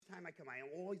I come,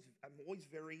 I'm always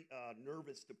very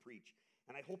nervous to preach,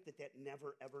 and I hope that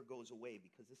never ever goes away,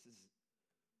 because this is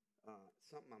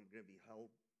something I'm going to be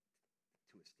held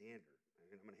to a standard.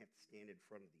 I'm going to have to stand in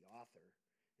front of the author,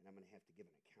 and I'm going to have to give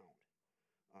an account.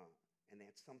 And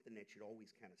that's something that should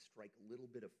always kind of strike a little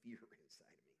bit of fear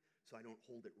inside of me, so I don't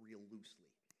hold it real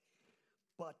loosely.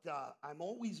 But I'm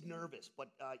always nervous.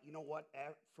 But you know what?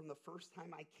 From the first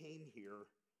time I came here,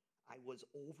 I was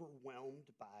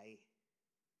overwhelmed by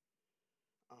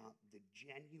the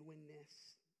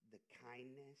genuineness, the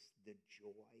kindness, the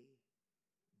joy,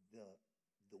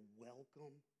 the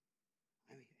welcome.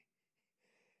 I mean,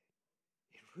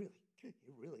 it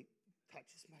really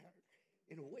touches my heart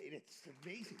in a way that's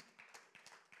amazing.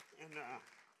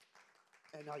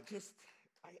 And I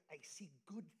see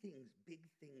good things, big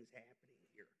things happening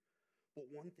here. But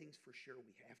one thing's for sure,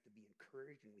 we have to be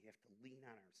encouraged, and we have to lean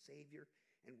on our Savior,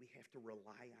 and we have to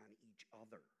rely on each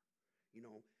other. You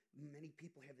know, many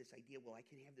people have this idea, well, I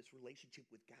can have this relationship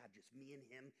with God, just me and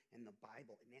him and the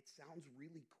Bible. And that sounds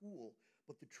really cool,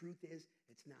 but the truth is,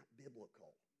 it's not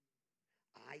biblical.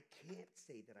 I can't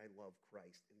say that I love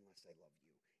Christ unless I love you.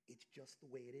 It's just the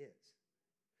way it is.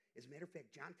 As a matter of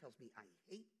fact, John tells me I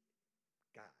hate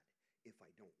God if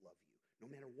I don't love you, no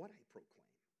matter what I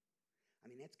proclaim. I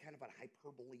mean, that's kind of a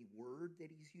hyperbole word that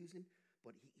he's using,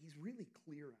 but he's really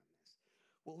clear on this.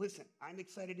 Well, listen, I'm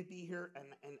excited to be here,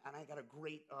 and I got a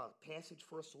great passage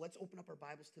for us. So let's open up our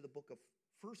Bibles to the book of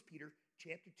 1 Peter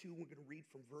chapter 2. We're going to read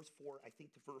from verse 4, I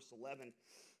think, to verse 11.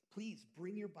 Please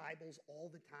bring your Bibles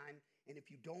all the time. And if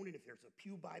you don't, and if there's a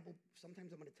pew Bible, sometimes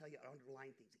I'm going to tell you to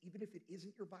underline things. Even if it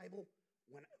isn't your Bible,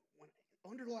 when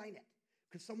underline it.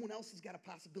 Because someone else has got a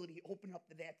possibility to open up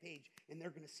to that page, and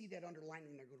they're going to see that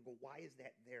underlining, and they're going to go, why is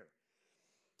that there?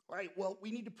 All right, well, we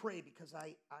need to pray, because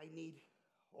I need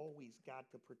always God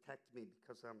to protect me,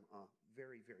 because I'm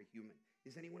very, very human.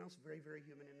 Is anyone else very, very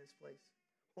human in this place?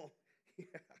 Oh,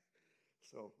 yeah.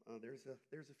 So there's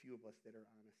a few of us that are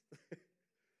honest.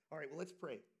 All right, well, let's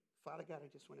pray. Father God,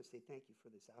 I just want to say thank you for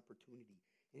this opportunity,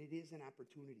 and it is an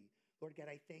opportunity. Lord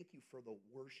God, I thank you for the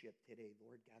worship today,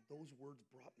 Lord God. Those words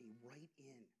brought me right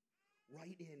in.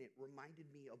 Right in. It reminded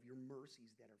me of your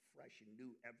mercies that are fresh and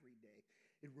new every day.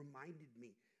 It reminded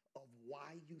me of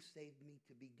why you saved me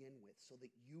to begin with, so that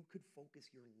you could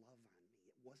focus your love on me.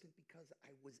 It wasn't because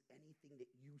I was anything that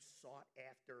you sought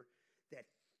after, that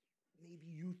maybe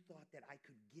you thought that I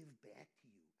could give back to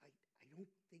you. I don't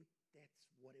think that's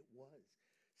what it was.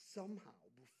 Somehow,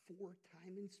 before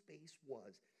time and space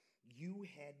was, you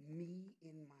had me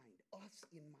in mind, us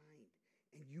in mind,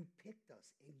 and you picked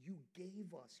us, and you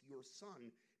gave us your Son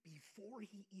before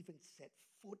he even set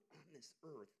foot on this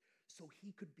earth, so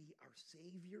he could be our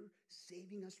Savior,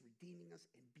 saving us, redeeming us,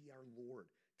 and be our Lord,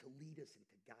 to lead us and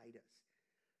to guide us.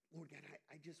 Lord God,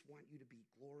 I just want you to be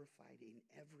glorified in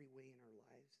every way in our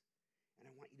lives, and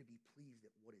I want you to be pleased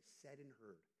at what is said and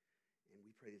heard. And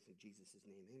we pray this in Jesus'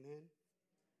 name, amen.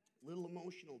 A little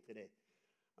emotional today.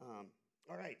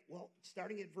 All right, well,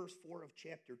 starting at verse 4 of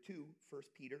chapter 2, 1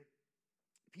 Peter,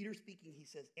 Peter speaking, he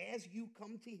says, as you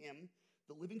come to him,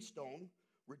 the living stone,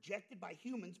 rejected by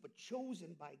humans, but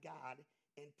chosen by God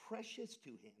and precious to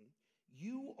him,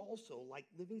 you also, like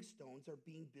living stones, are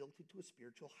being built into a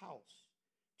spiritual house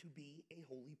to be a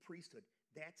holy priesthood.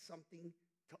 That's something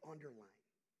to underline.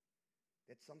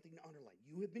 That's something to underline.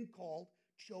 You have been called,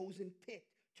 chosen,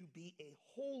 picked to be a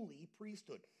holy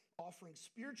priesthood, offering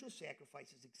spiritual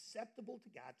sacrifices acceptable to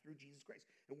God through Jesus Christ.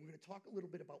 And we're going to talk a little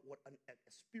bit about what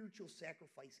a spiritual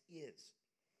sacrifice is.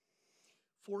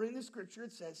 For in the scripture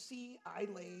it says, see, I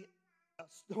lay a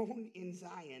stone in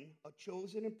Zion, a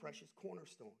chosen and precious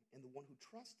cornerstone, and the one who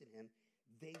trusts in him,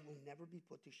 they will never be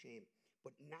put to shame.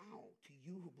 But now, to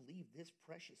you who believe, this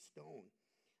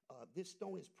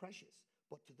stone is precious.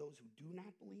 But to those who do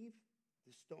not believe,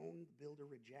 the stone the builder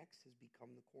rejects has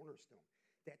become the cornerstone.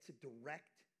 That's a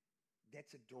direct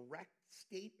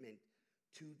statement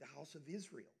to the house of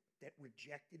Israel that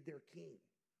rejected their king.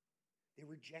 They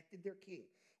rejected their king.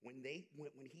 When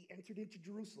he entered into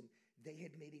Jerusalem, they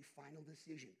had made a final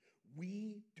decision.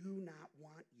 We do not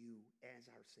want you as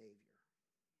our Savior.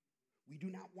 We do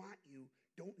not want you,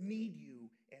 don't need you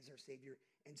as our Savior,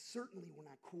 and certainly we're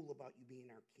not cool about you being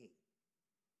our king.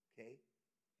 Okay?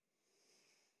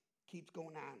 Keeps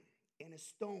going on. And a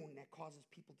stone that causes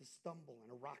people to stumble,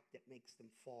 and a rock that makes them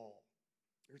fall.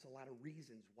 There's a lot of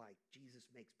reasons why Jesus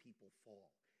makes people fall.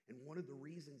 And one of the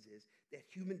reasons is that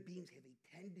human beings have a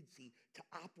tendency to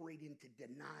operate into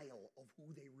denial of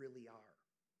who they really are.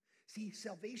 See,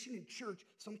 salvation in church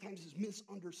sometimes is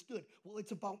misunderstood. Well,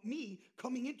 it's about me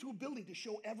coming into a building to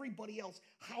show everybody else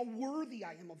how worthy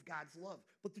I am of God's love.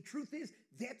 But the truth is,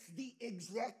 that's the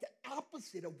exact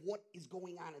opposite of what is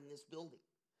going on in this building.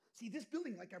 See, this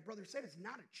building, like our brother said, is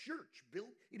not a church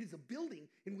built. It is a building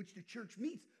in which the church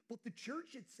meets. But the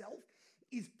church itself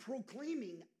is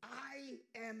proclaiming, I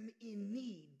am in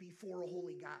need before a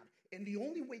holy God. And the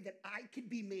only way that I can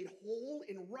be made whole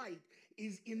and right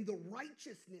is in the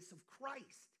righteousness of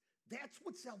Christ. That's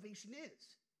what salvation is.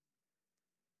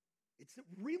 It's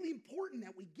really important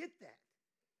that we get that.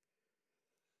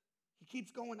 He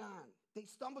keeps going on. They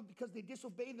stumbled because they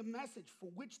disobeyed the message for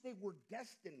which they were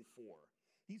destined for.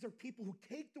 These are people who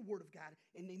take the word of God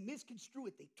and they misconstrue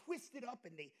it. They twist it up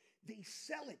and they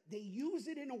sell it. They use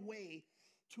it in a way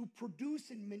to produce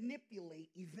and manipulate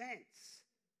events.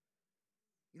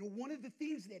 You know, one of the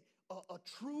things that a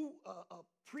true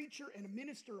preacher and a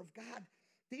minister of God,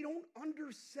 they don't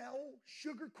undersell,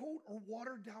 sugarcoat, or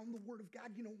water down the word of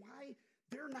God. You know why?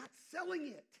 They're not selling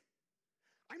it.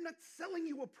 I'm not selling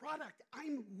you a product.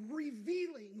 I'm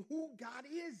revealing who God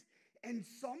is. And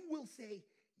some will say,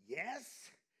 yes,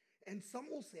 and some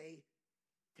will say,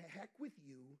 to heck with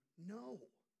you, no.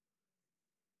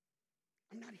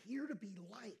 I'm not here to be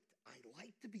liked. I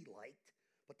like to be liked,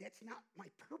 but that's not my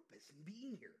purpose in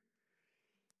being here.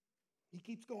 He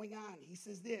keeps going on. He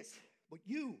says this, but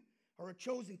you are a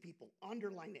chosen people.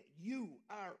 Underline it. You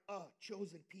are a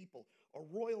chosen people, a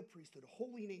royal priesthood, a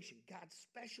holy nation, God's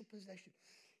special possession,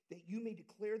 that you may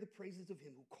declare the praises of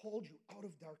him who called you out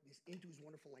of darkness into his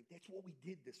wonderful light. That's what we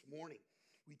did this morning.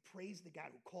 We praised the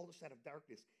God who called us out of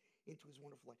darkness into his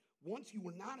wonderful light. Once you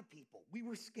were not a people. We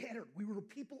were scattered. We were a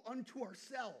people unto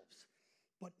ourselves.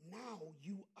 But now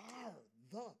you are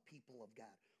the people of God.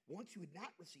 Once you had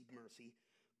not received mercy,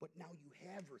 but now you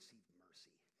have received mercy.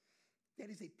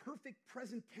 That is a perfect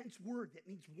present tense word. That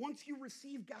means once you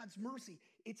receive God's mercy,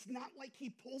 it's not like he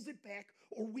pulls it back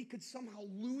or we could somehow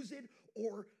lose it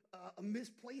or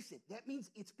misplace it. That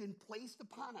means it's been placed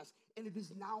upon us and it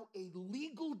is now a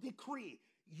legal decree.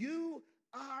 You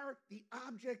are the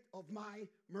object of my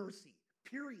mercy,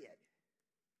 period.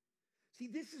 See,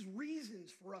 this is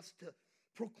reasons for us to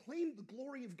proclaim the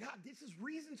glory of God. This is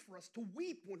reasons for us to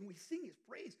weep when we sing his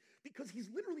praise, because he's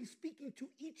literally speaking to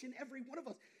each and every one of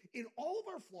us in all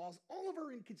of our flaws, all of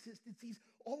our inconsistencies,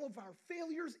 all of our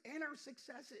failures and our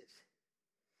successes.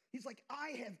 He's like,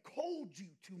 I have called you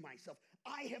to myself.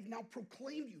 I have now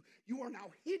proclaimed you. You are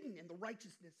now hidden in the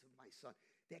righteousness of my Son.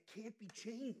 That can't be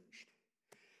changed.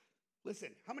 Listen,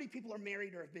 how many people are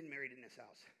married or have been married in this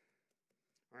house?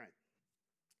 All right.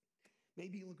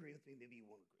 Maybe you'll agree with me, maybe you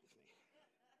won't agree with me.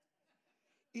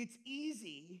 It's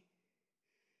easy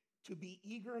to be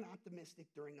eager and optimistic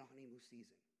during the honeymoon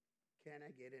season. Can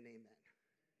I get an amen?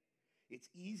 It's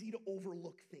easy to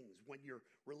overlook things when your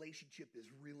relationship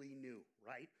is really new,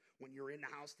 right? When you're in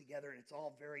the house together and it's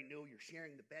all very new, you're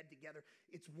sharing the bed together,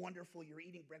 it's wonderful, you're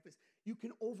eating breakfast. You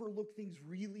can overlook things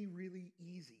really, really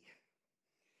easy.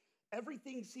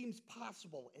 Everything seems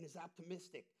possible and is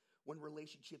optimistic when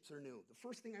relationships are new. The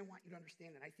first thing I want you to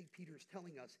understand, and I think Peter is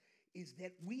telling us, is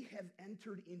that we have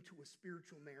entered into a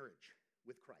spiritual marriage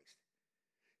with Christ.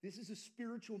 This is a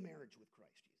spiritual marriage with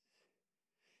Christ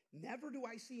Jesus. Never do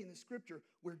I see in the scripture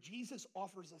where Jesus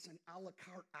offers us an a la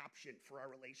carte option for our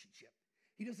relationship.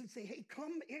 He doesn't say, hey,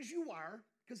 come as you are,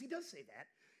 because he does say that.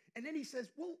 And then he says,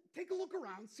 well, take a look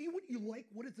around, see what you like,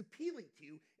 what is appealing to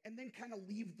you, and then kind of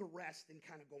leave the rest and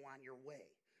kind of go on your way.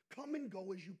 Come and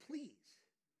go as you please.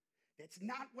 That's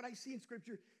not what I see in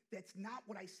Scripture. That's not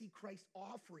what I see Christ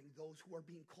offering those who are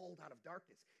being called out of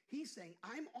darkness. He's saying,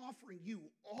 I'm offering you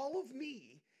all of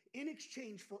me in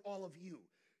exchange for all of you.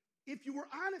 If you were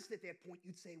honest at that point,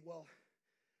 you'd say, well,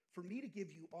 for me to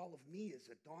give you all of me is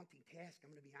a daunting task.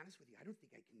 I'm going to be honest with you. I don't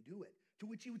think I can do it. To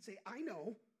which you would say, I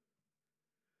know.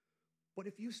 But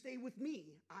if you stay with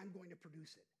me, I'm going to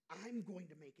produce it. I'm going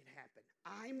to make it happen.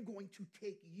 I'm going to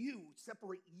take you,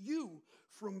 separate you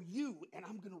from you, and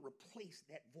I'm going to replace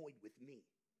that void with me.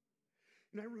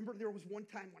 And I remember there was one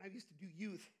time when I used to do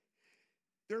youth,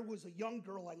 there was a young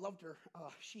girl, I loved her.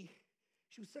 She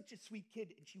was such a sweet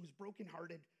kid, and she was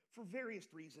brokenhearted for various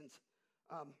reasons,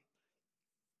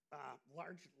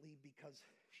 largely because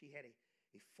she had a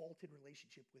faulted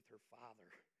relationship with her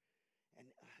father. And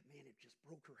man, it just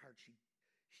broke her heart.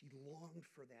 She longed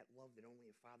for that love that only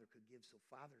a father could give. So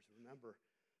fathers, remember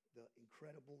the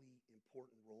incredibly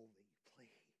important role that you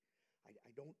play. I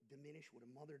don't diminish what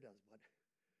a mother does, but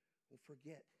don't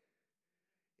forget,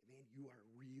 man, you are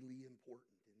really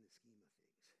important in the scheme of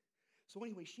things. So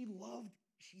anyway, she wanted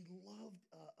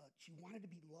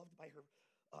to be loved by her.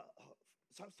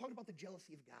 So I was talking about the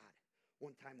jealousy of God.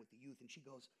 one time with the youth, and she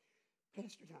goes,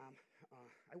 Pastor Tom,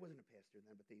 I wasn't a pastor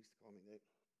then, but they used to call me that.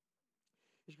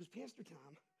 And she goes, Pastor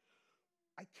Tom,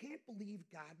 I can't believe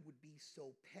God would be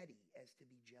so petty as to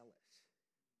be jealous.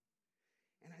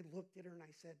 And I looked at her and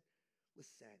I said,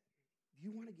 Lisette, do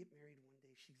you want to get married one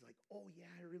day? She's like, oh yeah,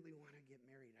 I really want to get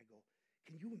married. I go,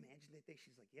 can you imagine that day?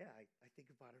 She's like, yeah, I think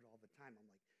about it all the time. I'm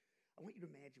like, I want you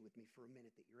to imagine with me for a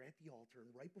minute that you're at the altar,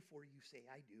 and right before you say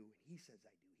I do, and he says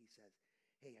I do, he says,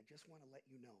 hey, I just want to let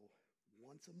you know,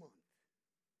 once a month,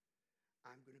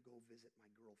 I'm going to go visit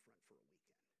my girlfriend for a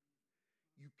weekend.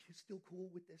 You still cool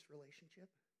with this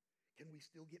relationship? Can we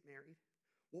still get married?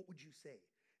 What would you say?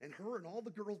 And her and all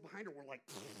the girls behind her were like,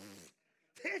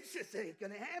 that just ain't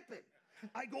going to happen.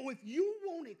 I go, if you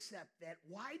won't accept that,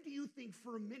 why do you think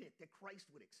for a minute that Christ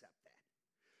would accept that?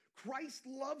 Christ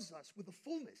loves us with a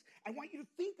fullness. I want you to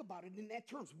think about it in that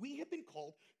terms. We have been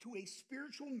called to a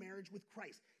spiritual marriage with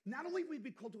Christ. Not only have we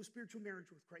been called to a spiritual marriage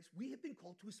with Christ, we have been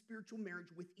called to a spiritual marriage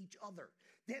with each other.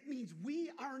 That means we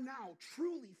are now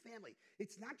truly family.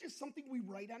 It's not just something we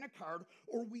write on a card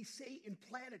or we say in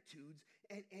platitudes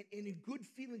and in good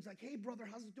feelings like, hey, brother,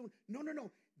 how's it doing? No.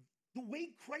 The way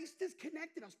Christ has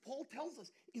connected us, Paul tells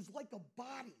us, is like a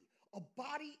body. A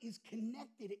body is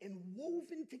connected and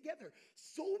woven together,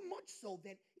 so much so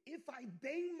that if I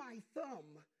bang my thumb,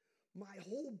 my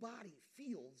whole body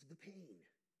feels the pain.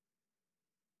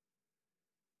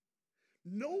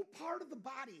 No part of the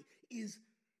body is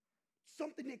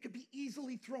something that could be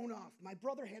easily thrown off. My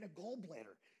brother had a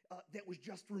gallbladder that was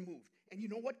just removed. And you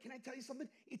know what? Can I tell you something?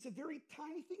 It's a very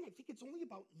tiny thing. I think it's only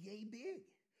about yay big.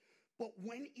 But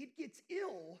when it gets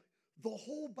ill, the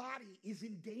whole body is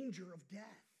in danger of death.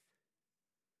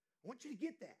 I want you to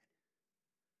get that.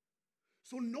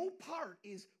 So no part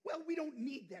is, well, we don't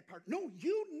need that part. No,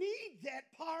 you need that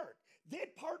part.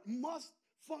 That part must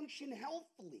function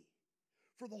healthily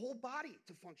for the whole body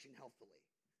to function healthily.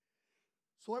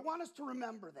 So I want us to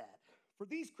remember that. For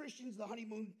these Christians, the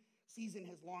honeymoon season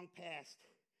has long passed.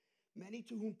 Many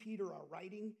to whom Peter are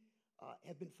writing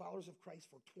have been followers of Christ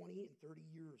for 20 and 30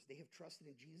 years. They have trusted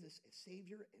in Jesus as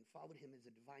Savior and followed him as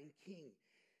a divine King.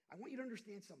 I want you to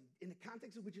understand something. In the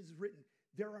context of which it is written,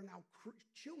 there are now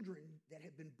children that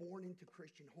have been born into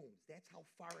Christian homes. That's how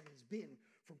far it has been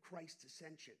from Christ's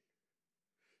ascension.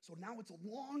 So now it's a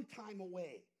long time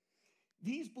away.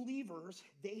 These believers,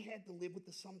 they had to live with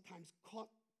the sometimes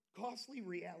costly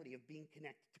reality of being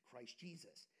connected to Christ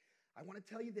Jesus. I want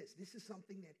to tell you this. This is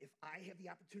something that if I have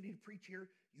the opportunity to preach here,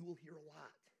 you will hear a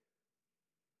lot.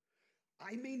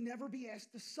 I may never be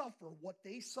asked to suffer what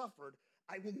they suffered.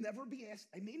 I may never be asked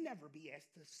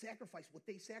to sacrifice what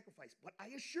they sacrificed. But I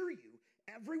assure you,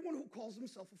 everyone who calls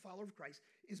himself a follower of Christ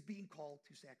is being called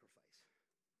to sacrifice.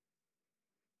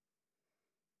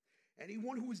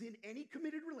 Anyone who is in any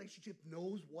committed relationship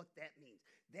knows what that means.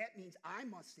 That means I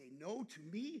must say no to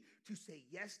me to say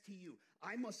yes to you.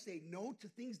 I must say no to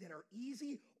things that are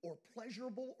easy or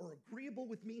pleasurable or agreeable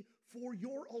with me for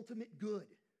your ultimate good.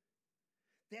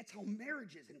 That's how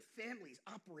marriages and families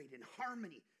operate in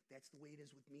harmony. That's the way it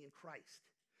is with me and Christ.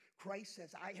 Christ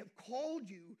says, I have called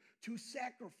you to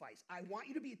sacrifice. I want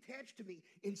you to be attached to me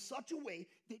in such a way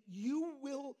that you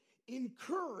will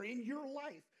incur in your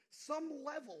life some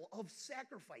level of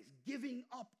sacrifice, giving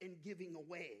up and giving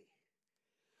away.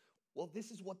 Well,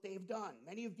 this is what they have done.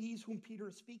 Many of these whom Peter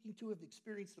is speaking to have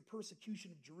experienced the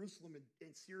persecution of Jerusalem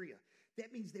and Syria.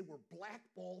 That means they were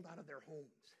blackballed out of their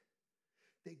homes.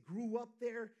 They grew up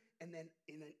there, and then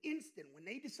in an instant, when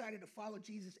they decided to follow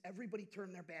Jesus, everybody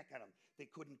turned their back on them. They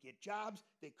couldn't get jobs.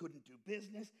 They couldn't do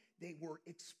business. They were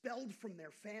expelled from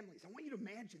their families. I want you to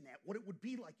imagine that, what it would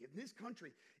be like in this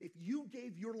country if you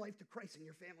gave your life to Christ and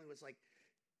your family was like,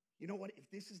 you know what, if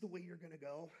this is the way you're going to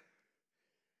go,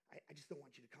 I just don't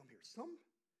want you to come here. Some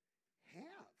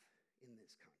have in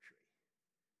this country.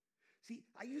 See,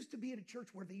 I used to be at a church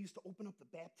where they used to open up the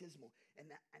baptismal, and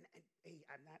hey,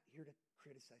 I'm not here to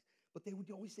criticize, but they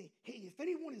would always say, hey, if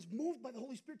anyone is moved by the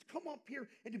Holy Spirit to come up here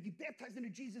and to be baptized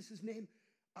into Jesus' name,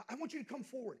 I want you to come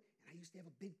forward. And I used to have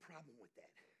a big problem with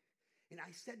that. And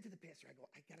I said to the pastor, I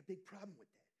go, I got a big problem with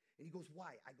that. And he goes,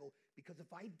 why? I go, because if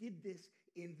I did this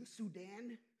in the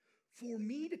Sudan, for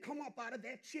me to come up out of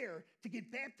that chair to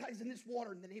get baptized in this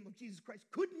water in the name of Jesus Christ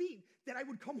could mean that I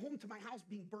would come home to my house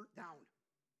being burnt down,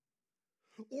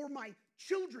 or my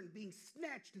children being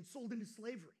snatched and sold into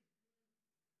slavery.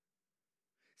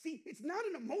 See, it's not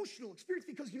an emotional experience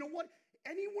because you know what?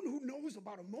 Anyone who knows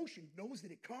about emotion knows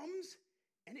that it comes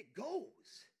and it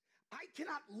goes. I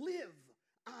cannot live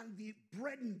on the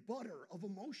bread and butter of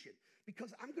emotion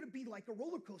because I'm going to be like a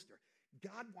roller coaster.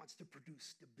 God wants to produce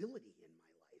stability in my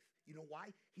life. You know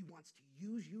why? He wants to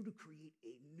use you to create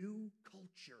a new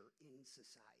culture in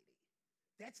society.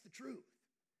 That's the truth.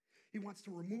 He wants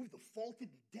to remove the faulted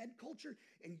and dead culture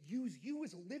and use you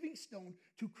as a living stone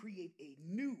to create a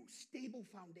new, stable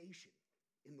foundation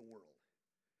in the world.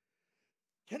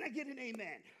 Can I get an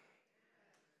amen?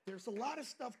 There's a lot of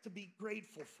stuff to be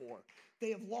grateful for.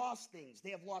 They have lost things. They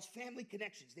have lost family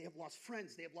connections. They have lost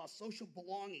friends. They have lost social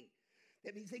belonging.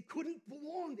 That means they couldn't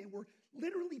belong. They were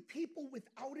literally people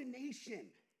without a nation.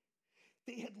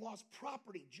 They had lost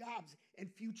property, jobs,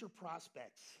 and future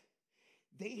prospects.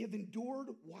 They have endured.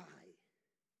 Why?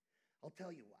 I'll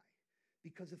tell you why.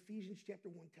 Because Ephesians chapter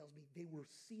 1 tells me they were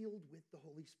sealed with the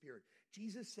Holy Spirit.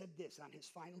 Jesus said this on his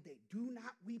final day, "Do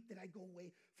not weep that I go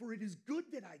away, for it is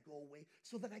good that I go away,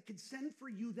 so that I can send for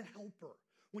you the helper."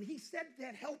 When he said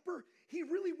that helper, he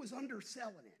really was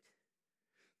underselling it.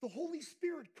 The Holy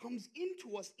Spirit comes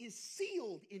into us, is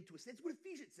sealed into us. That's what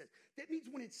Ephesians says. That means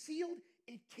when it's sealed,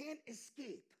 it can't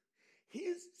escape.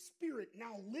 His Spirit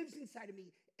now lives inside of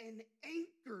me and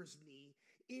anchors me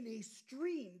in a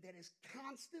stream that is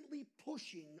constantly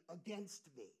pushing against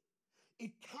me.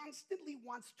 It constantly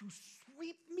wants to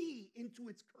sweep me into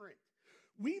its current.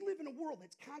 We live in a world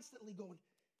that's constantly going,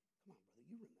 "Come on, brother,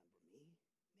 you remember me.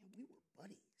 Man, we were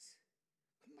buddies.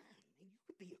 Come on, man, you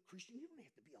could be a Christian. You don't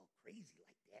have to be all crazy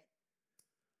like that."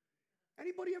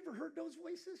 Anybody ever heard those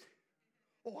voices?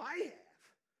 Oh, I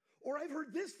have. Or I've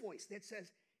heard this voice that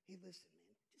says, "Hey, listen,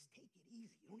 man, just take it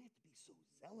easy. You don't have to be so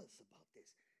zealous about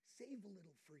this. Save a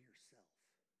little for yourself."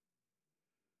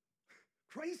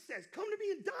 Christ says, "Come to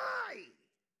me and die."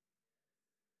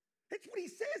 That's what he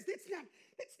says.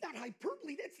 That's not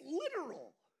hyperbole. That's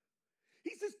literal.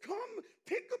 He says, "Come,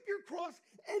 pick up your cross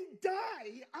and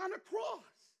die on a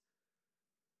cross."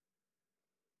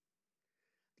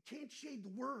 I can't shade the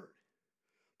word,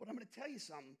 but I'm going to tell you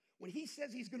something. When he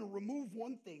says he's going to remove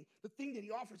one thing, the thing that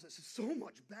he offers us is so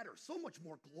much better, so much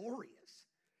more glorious,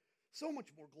 so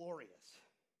much more glorious.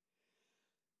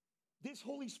 This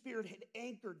Holy Spirit had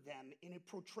anchored them in a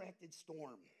protracted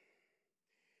storm.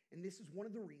 And this is one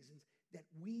of the reasons that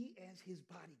we as his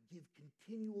body give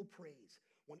continual praise.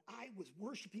 When I was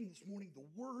worshiping this morning, the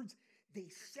words, they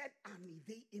set on me.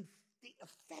 They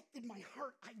affected my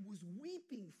heart. I was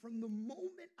weeping from the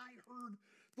moment I heard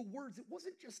the words. It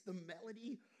wasn't just the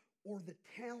melody or the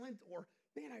talent or,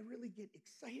 man, I really get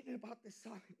excited about this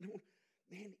song. No,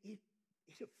 man, it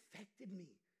affected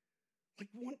me. Like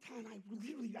one time I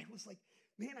was like,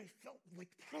 man, I felt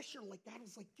like pressure, like God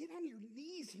was like, "Get on your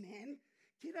knees, man.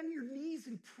 Get on your knees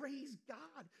and praise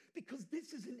God, because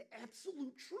this is an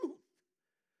absolute truth."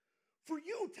 For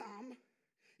you, Tom,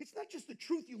 it's not just the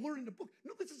truth you learn in the book.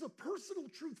 No, this is a personal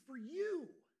truth for you.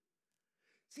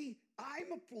 See,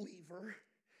 I'm a believer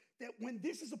that when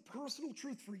this is a personal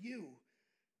truth for you,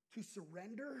 to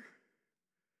surrender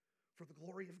for the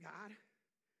glory of God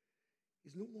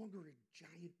is no longer a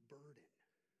giant burden.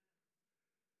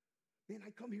 Man,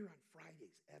 I come here on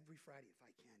Fridays, every Friday if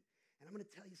I can, and I'm going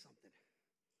to tell you something.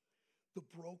 The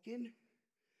broken,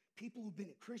 people who've been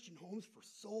in Christian homes for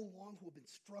so long, who have been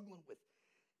struggling with,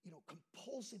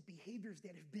 compulsive behaviors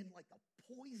that have been like a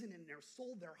poison in their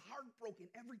soul. They're heartbroken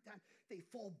every time they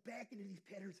fall back into these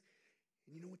patterns.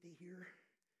 And you know what they hear?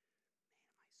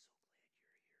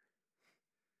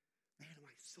 Man, am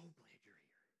I so glad you're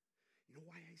here. You know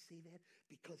why I say that?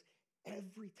 Because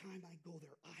every time I go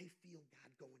there, I feel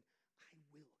God going, "I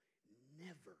will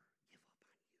never give up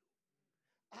on you.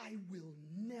 I will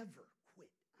never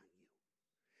quit on you."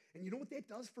 And you know what that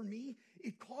does for me?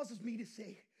 It causes me to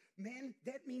say, man,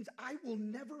 that means I will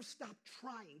never stop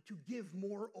trying to give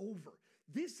more over.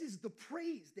 This is the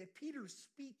praise that Peter's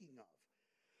speaking of.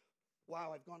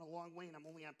 Wow, I've gone a long way and I'm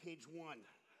only on page 1.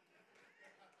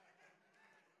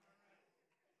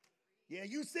 Yeah,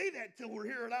 you say that till we're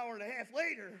here an hour and a half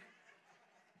later.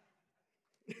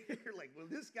 You're like, "Will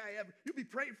this guy ever?" You'll be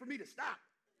praying for me to stop.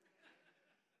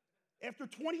 After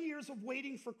 20 years of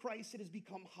waiting for Christ, it has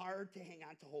become hard to hang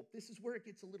on to hope. This is where it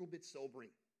gets a little bit sobering.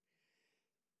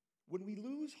 When we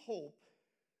lose hope,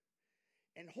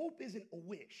 and hope isn't a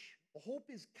wish, hope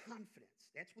is confidence.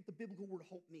 That's what the biblical word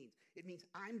hope means. It means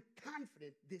I'm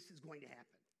confident this is going to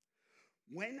happen.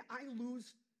 When I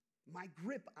lose my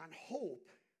grip on hope,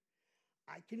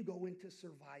 I can go into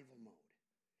survival mode.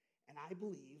 And I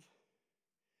believe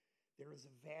there is a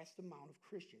vast amount of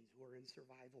Christians who are in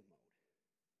survival mode.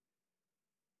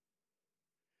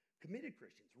 Committed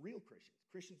Christians, real Christians,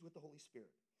 Christians with the Holy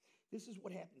Spirit. This is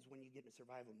what happens when you get in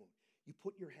survival mode. You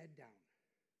put your head down.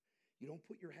 You don't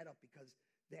put your head up because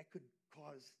that could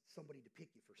cause somebody to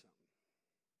pick you for something.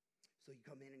 So you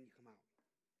come in and you come out.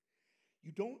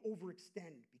 You don't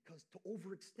overextend, because to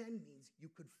overextend means you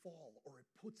could fall, or it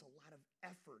puts a lot of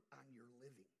effort on your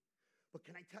living. But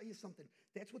can I tell you something?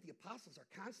 That's what the apostles are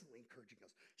constantly encouraging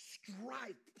us.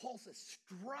 Strive. Paul says,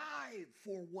 strive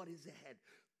for what is ahead.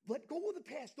 Let go of the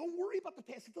past. Don't worry about the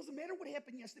past. It doesn't matter what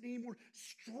happened yesterday anymore.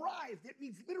 Strive. That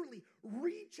means literally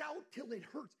reach out till it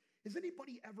hurts. Has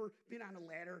anybody ever been on a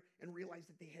ladder and realized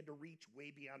that they had to reach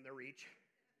way beyond their reach?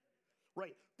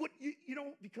 Right. But, you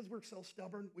know, because we're so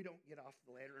stubborn, we don't get off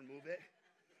the ladder and move it.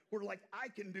 We're like, I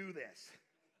can do this.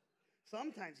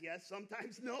 Sometimes yes,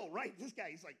 sometimes no, right? This guy,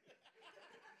 he's like,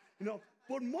 you know,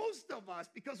 but most of us,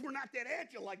 because we're not that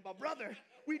agile like my brother,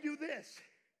 we do this,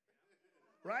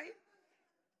 right?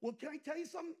 Well, can I tell you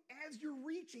something? As you're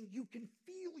reaching, you can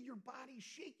feel your body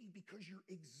shaking because you're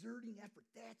exerting effort.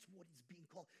 That's what is being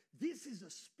called. This is a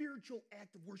spiritual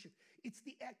act of worship. It's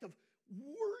the act of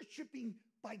worshiping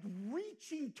by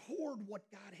reaching toward what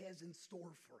God has in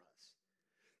store for us.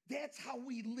 That's how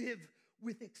we live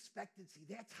with expectancy.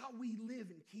 That's how we live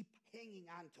and keep hanging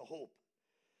on to hope.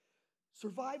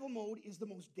 Survival mode is the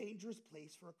most dangerous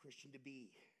place for a Christian to be.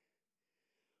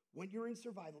 When you're in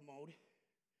survival mode,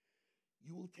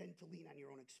 you will tend to lean on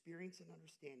your own experience and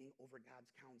understanding over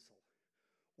God's counsel.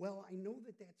 Well, I know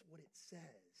that that's what it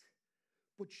says,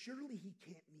 but surely he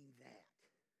can't mean that.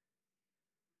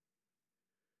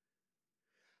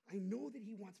 I know that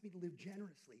he wants me to live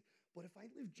generously, but if I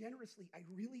live generously, I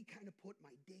really kind of put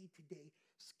my day-to-day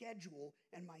schedule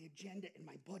and my agenda and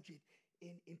my budget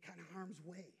in kind of harm's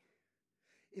way.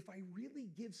 If I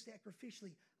really give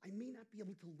sacrificially, I may not be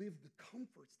able to live the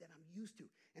comforts that I'm used to.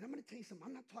 And I'm going to tell you something.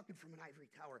 I'm not talking from an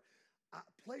ivory tower.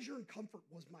 Pleasure and comfort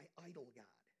was my idol god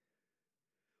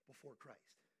before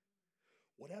Christ.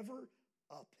 Whatever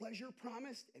pleasure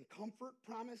promised and comfort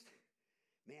promised,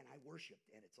 man, I worshiped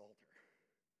at its altar.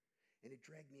 And it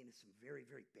dragged me into some very,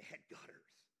 very bad gutters.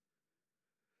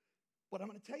 But I'm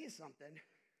going to tell you something.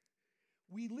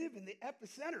 We live in the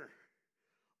epicenter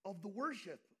of the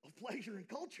worship of pleasure and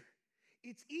culture.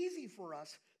 It's easy for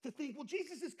us to think, well,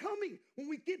 Jesus is coming. When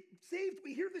we get saved,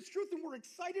 we hear this truth and we're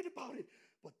excited about it.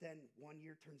 But then 1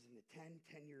 year turns into 10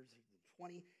 years into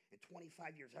 20, and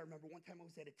 25 years. I remember one time I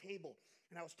was at a table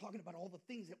and I was talking about all the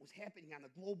things that was happening on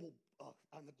the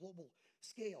global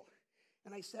scale.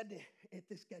 And I said at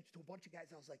this sketch to a bunch of guys,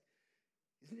 and I was like,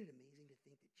 isn't it amazing to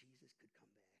think that Jesus could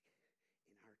come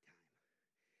back in our time?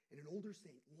 And an older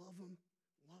saint, love him,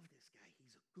 love this guy.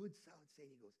 He's a good, solid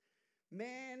saint. He goes,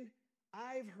 man,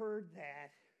 I've heard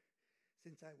that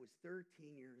since I was 13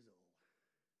 years old.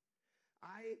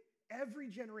 Every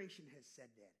generation has said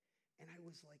that. And I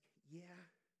was like, yeah,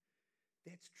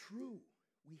 that's true.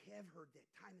 We have heard that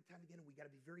time and time again, and we got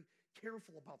to be very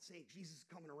careful about saying Jesus is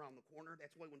coming around the corner.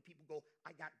 That's why when people go,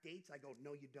 I got dates, I go,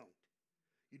 no, you don't.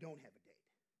 You don't have a date.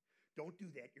 Don't do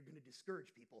that. You're going to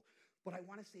discourage people. But I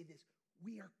want to say this.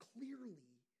 We are clearly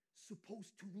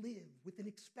supposed to live with an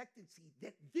expectancy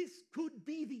that this could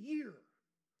be the year.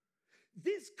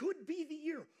 This could be the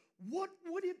year. What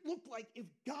would it look like if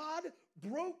God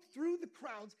broke through the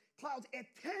clouds at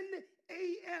 10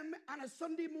 a.m. on a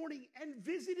Sunday morning and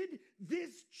visited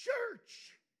this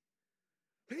church?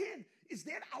 Man, is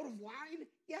that out of line?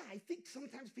 Yeah, I think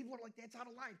sometimes people are like, that's out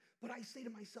of line. But I say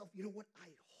to myself, you know what? I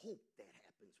hope that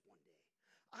happens one day.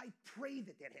 I pray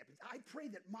that that happens. I pray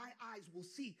that my eyes will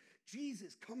see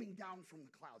Jesus coming down from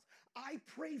the clouds. I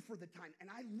pray for the time,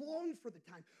 and I long for the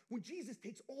time when Jesus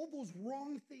takes all those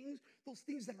wrong things, those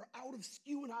things that are out of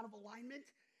skew and out of alignment,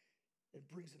 and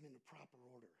brings them into proper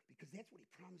order, because that's what he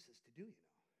promises to do, you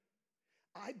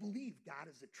know. I believe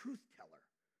God is a truth teller.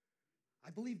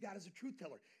 I believe God is a truth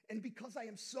teller. And because I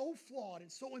am so flawed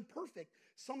and so imperfect,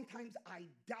 sometimes I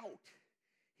doubt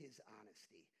his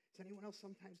honesty. Does anyone else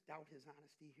sometimes doubt his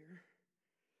honesty here?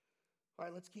 All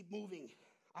right, let's keep moving.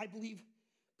 I believe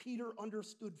Peter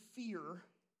understood fear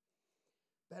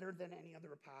better than any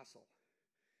other apostle.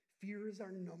 Fear is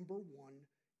our number one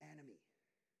enemy.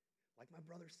 Like my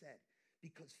brother said,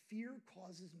 because fear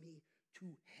causes me to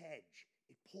hedge.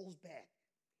 It pulls back.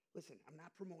 Listen, I'm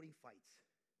not promoting fights.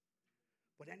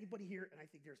 But anybody here, and I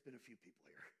think there's been a few people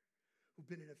here, who've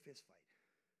been in a fist fight.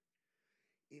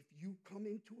 If you come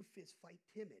into a fist fight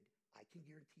timid, I can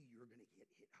guarantee you're going to get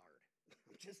hit hard.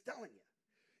 I'm just telling you.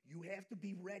 You have to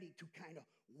be ready to kind of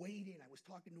wade in. I was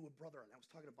talking to a brother, and I was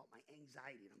talking about my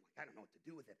anxiety, and I'm like, I don't know what to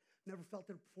do with it. Never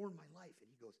felt it before in my life. And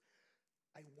he goes,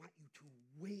 I want you to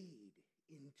wade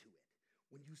into it.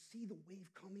 When you see the wave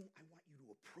coming, I want you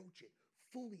to approach it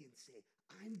fully and say,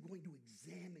 I'm going to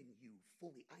examine you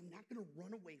fully. I'm not going to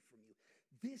run away from you.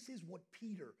 This is what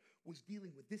Peter was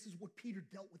dealing with. This is what Peter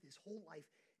dealt with his whole life.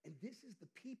 And this is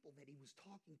the people that he was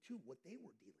talking to, what they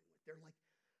were dealing with. They're like,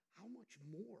 how much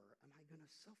more am I going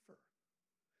to suffer?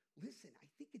 Listen, I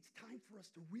think it's time for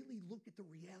us to really look at the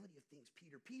reality of things,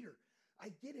 Peter. Peter, I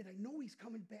get it. I know he's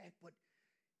coming back, but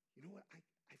you know what?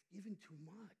 I've given too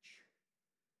much.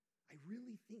 I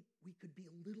really think we could be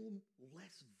a little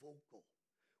less vocal.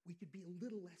 We could be a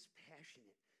little less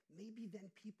passionate. Maybe then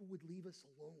people would leave us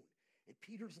alone. And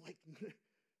Peter's like,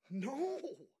 no.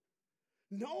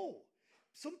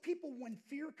 Some people, when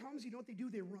fear comes, you know what they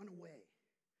do? They run away.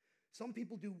 Some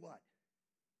people do what?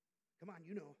 Come on,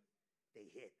 you know. They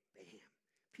hit. Bam.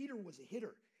 Peter was a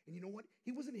hitter. And you know what?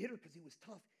 He wasn't a hitter because he was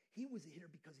tough. He was a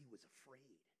hitter because he was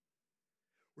afraid.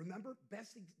 Remember,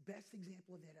 best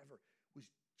example of that ever was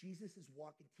Jesus is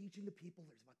walking, teaching the people.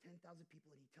 There's about 10,000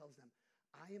 people, and he tells them,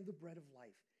 I am the bread of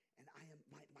life, and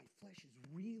my flesh is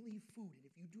really food. And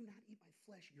if you do not eat my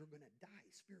flesh, you're going to die,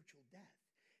 spiritual death.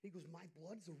 He goes, my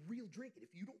blood is a real drink, and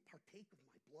if you don't partake of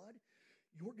my blood,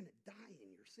 you're going to die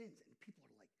in your sins. And people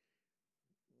are like,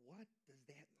 what does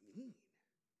that mean?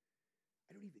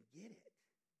 I don't even get it.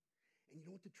 And you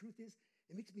know what the truth is?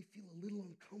 It makes me feel a little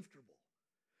uncomfortable.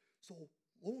 So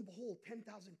lo and behold, 10,000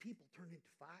 people turned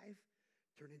into 5,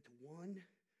 turned into 1,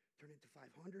 turned into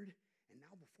 500. And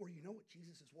now before you know it,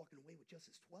 Jesus is walking away with just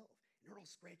his 12. And they're all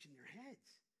scratching their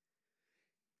heads.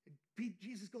 And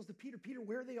Jesus goes to Peter, Peter,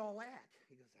 where are they all at?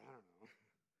 He goes, I don't know.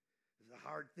 This is a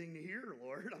hard thing to hear,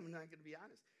 Lord. I'm not going to be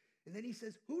honest. And then he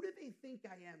says, who do they think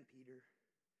I am, Peter?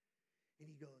 And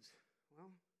he goes,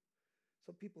 well,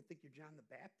 some people think you're John the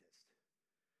Baptist.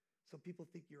 Some people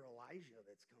think you're Elijah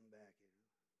that's come back, you know.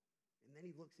 And then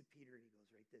he looks at Peter and he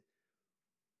goes right there,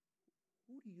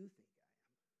 who do you think I am?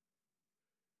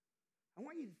 I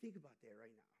want you to think about that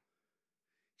right now.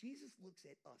 Jesus looks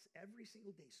at us every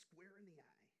single day square in the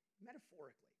eye,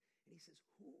 metaphorically, and he says,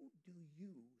 who do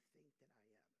you think that I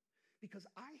am? Because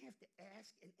I have to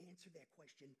ask and answer that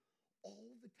question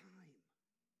all the time.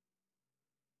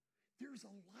 There's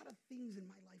a lot of things in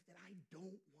my life that I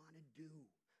don't want to do.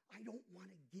 I don't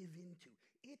want to give into.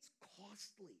 It's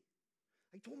costly.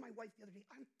 I told my wife the other day,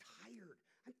 I'm tired.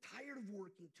 I'm tired of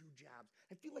working 2 jobs.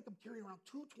 I feel like I'm carrying around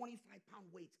 2 25-pound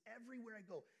weights everywhere I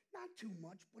go. Not too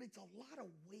much, but it's a lot of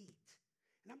weight.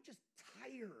 And I'm just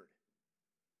tired.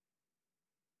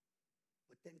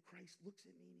 But then Christ looks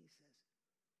at me and he says,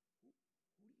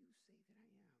 who do you say that I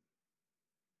am?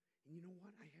 And you know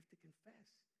what? I have to confess.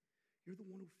 You're the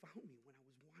one who found me when I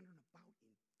was wandering about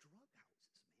in drug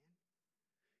houses, man.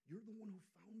 You're the one who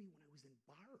found me when I was in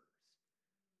bars.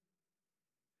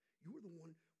 You were the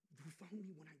one who found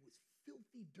me when I was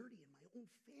filthy dirty and my own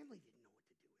family didn't know what to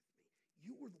do with me.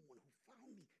 You were the one who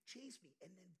found me, chased me,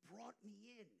 and then brought me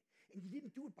in. And you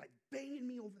didn't do it by banging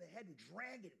me over the head and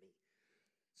dragging me.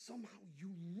 Somehow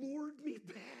you lured me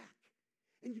back.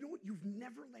 And you know what? You've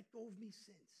never let go of me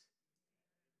since.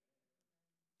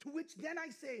 To which then I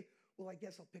say, well, I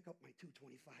guess I'll pick up my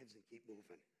 225s and keep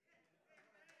moving.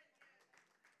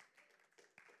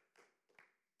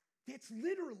 That's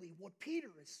literally what Peter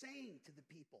is saying to the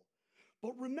people.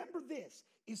 But remember this,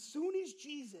 as soon as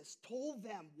Jesus told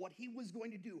them what he was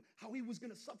going to do, how he was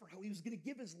going to suffer, how he was going to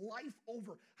give his life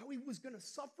over, how he was going to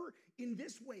suffer in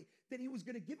this way, that he was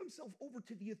going to give himself over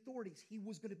to the authorities, he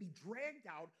was going to be dragged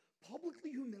out,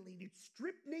 publicly humiliated,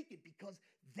 stripped naked, because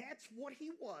that's what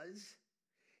he was.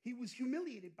 He was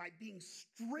humiliated by being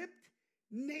stripped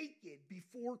naked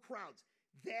before crowds.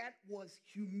 That was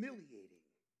humiliating.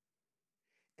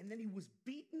 And then he was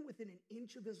beaten within an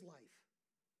inch of his life.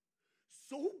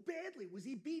 So badly was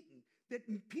he beaten that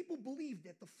people believed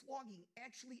that the flogging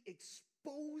actually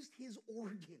exposed his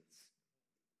organs.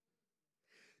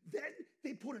 Then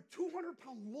they put a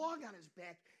 200-pound log on his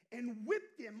back and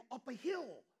whipped him up a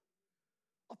hill,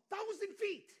 1,000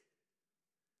 feet.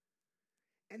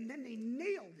 And then they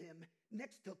nailed him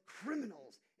next to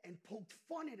criminals and poked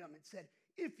fun at him and said,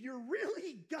 if you're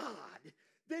really God,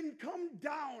 then come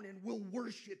down and we'll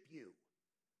worship you.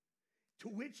 To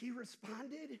which he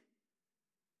responded,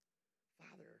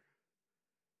 Father,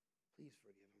 please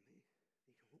forgive them.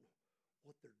 They don't know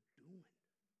what they're doing.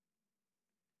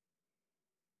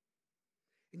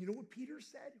 And you know what Peter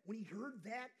said when he heard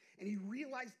that and he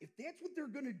realized if that's what they're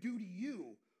going to do to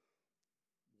you,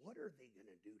 what are they going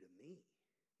to do to me?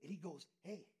 And he goes,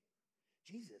 hey,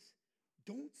 Jesus,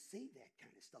 don't say that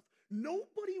kind of stuff.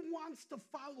 Nobody wants to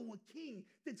follow a king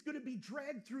that's going to be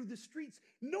dragged through the streets.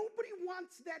 Nobody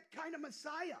wants that kind of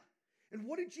Messiah. And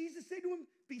what did Jesus say to him?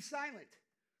 Be silent.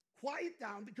 Quiet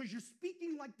down, because you're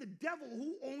speaking like the devil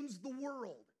who owns the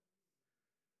world.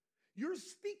 You're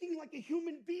speaking like a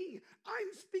human being.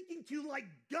 I'm speaking to you like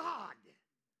God.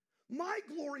 My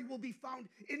glory will be found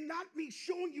in not me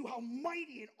showing you how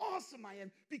mighty and awesome I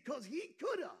am, because he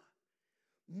could have.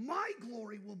 My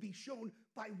glory will be shown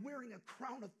by wearing a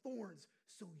crown of thorns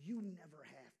so you never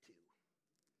have to.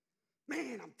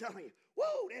 Man, I'm telling you,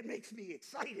 whoa, that makes me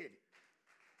excited.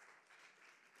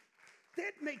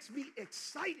 That makes me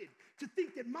excited to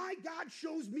think that my God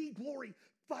shows me glory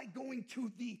by going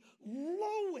to the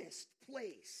lowest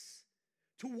place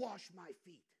to wash my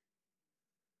feet.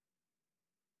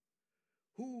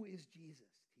 Who is Jesus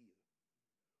to you?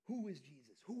 Who is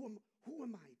Jesus? Who am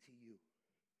I to you?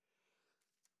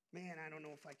 Man, I don't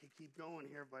know if I could keep going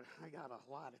here, but I got a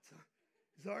lot of time.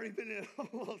 It's already been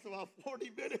almost about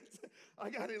 40 minutes. I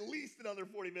got at least another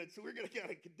 40 minutes, so we're going to kind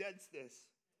of condense this.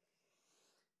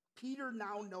 Peter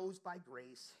now knows by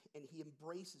grace, and he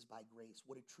embraces by grace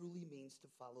what it truly means to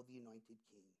follow the anointed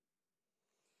king.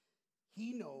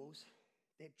 He knows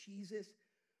that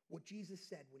what Jesus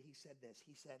said when he said this,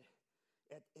 he said,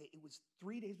 it was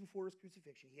 3 days before his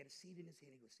crucifixion, he had a seed in his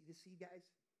hand. He goes, see this seed,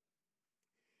 guys?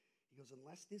 He goes,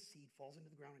 unless this seed falls into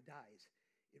the ground and dies,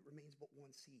 it remains but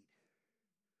one seed.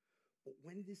 But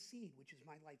when this seed, which is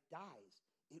my life, dies,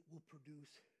 it will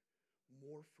produce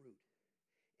more fruit.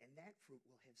 And that fruit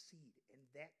will have seed, and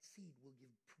that seed will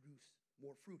produce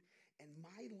more fruit. And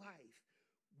my life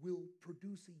will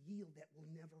produce a yield that will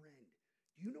never end.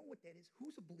 Do you know what that is?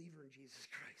 Who's a believer in Jesus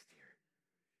Christ here?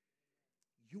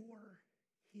 You're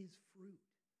his fruit.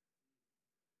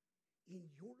 In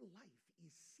your life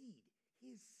is seed,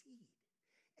 his seed.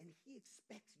 And he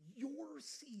expects your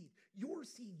seed, our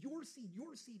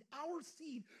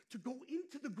seed to go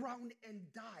into the ground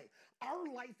and die. Our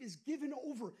life is given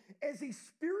over as a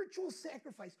spiritual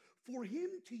sacrifice for him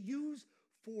to use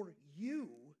for you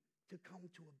to come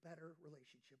to a better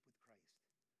relationship with Christ.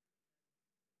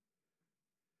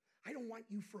 I don't want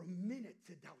you for a minute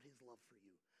to doubt his love for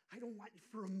you. I don't want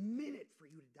for a minute for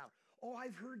you to doubt. Oh,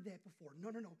 I've heard that before.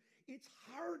 No. It's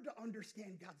hard to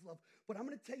understand God's love. But I'm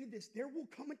going to tell you this. There will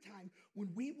come a time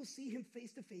when we will see him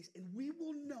face to face, and we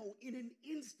will know in an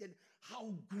instant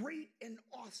how great and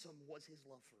awesome was his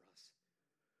love for us.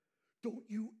 Don't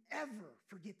you ever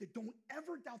forget that. Don't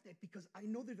ever doubt that, because I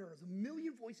know that there are a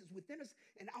million voices within us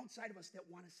and outside of us that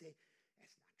want to say,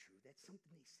 that's not true. That's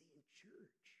something they say in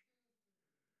church.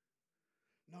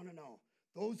 No.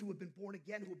 Those who have been born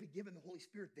again, who have been given the Holy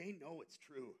Spirit, they know it's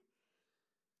true.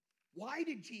 Why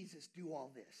did Jesus do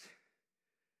all this?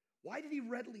 Why did he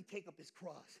readily take up his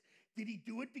cross? Did he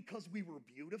do it because we were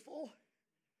beautiful?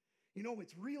 You know,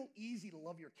 it's real easy to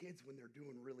love your kids when they're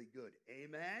doing really good.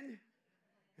 Amen?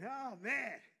 Oh,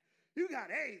 man. You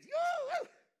got A's. Woo!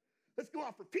 Let's go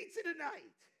out for pizza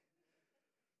tonight.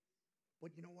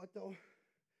 But you know what, though?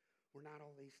 We're not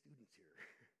all A students here.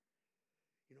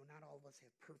 You know, not all of us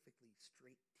have perfectly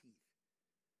straight teeth.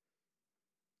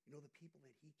 You know, the people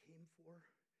that he came for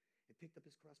and picked up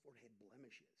his cross for had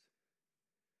blemishes.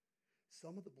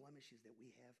 Some of the blemishes that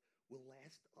we have will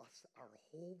last us our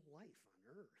whole life on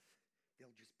earth.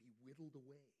 They'll just be whittled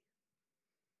away.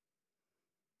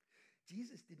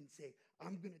 Jesus didn't say,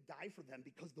 I'm going to die for them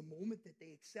because the moment that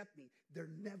they accept me,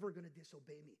 they're never going to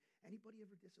disobey me. Anybody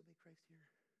ever disobey Christ here?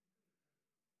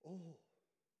 Oh,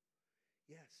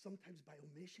 yeah, sometimes by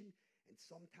omission and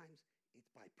sometimes it's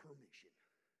by permission.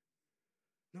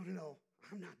 No,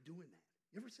 I'm not doing that.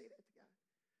 You ever say that to God?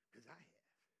 Because I have.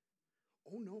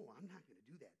 Oh, no, I'm not going to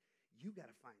do that. You got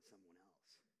to find someone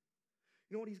else.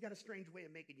 You know what? He's got a strange way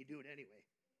of making you do it anyway.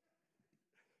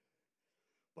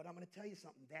 But I'm going to tell you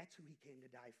something. That's who he came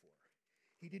to die for.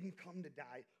 He didn't come to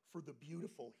die for the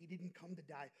beautiful. He didn't come to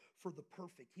die for the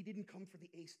perfect. He didn't come for the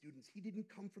A students. He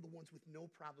didn't come for the ones with no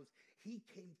problems. He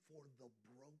came for the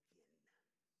broken.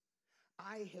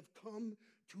 I have come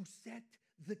to set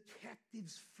the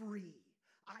captives free.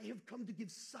 I have come to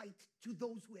give sight to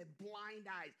those who have blind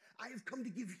eyes. I have come to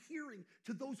give hearing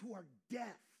to those who are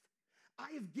deaf.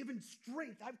 I have given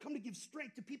strength. I've come to give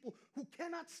strength to people who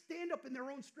cannot stand up in their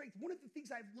own strength. One of the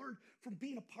things I've learned from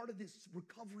being a part of this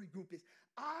recovery group is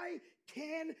I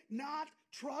cannot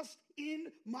trust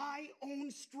in my own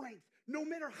strength, no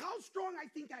matter how strong I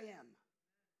think I am.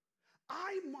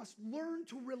 I must learn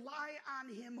to rely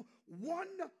on him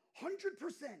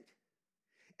 100%.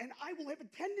 And I will have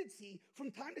a tendency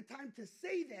from time to time to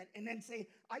say that and then say,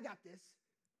 I got this.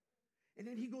 And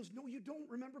then he goes, no, you don't.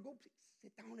 Remember, go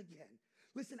sit down again.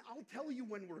 Listen, I'll tell you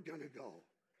when we're going to go.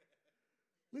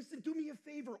 Listen, do me a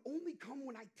favor. Only come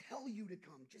when I tell you to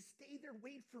come. Just stay there.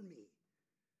 Wait for me.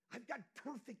 I've got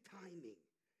perfect timing.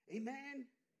 Amen?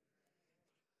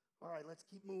 All right, let's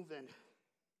keep moving.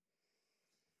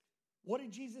 What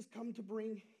did Jesus come to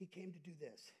bring? He came to do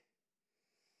this.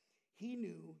 He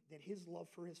knew that his love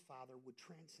for his Father would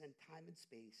transcend time and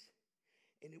space,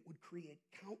 and it would create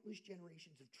countless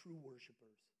generations of true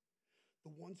worshipers.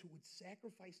 the ones who would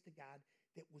sacrifice to God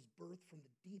that was birthed from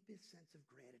the deepest sense of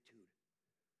gratitude.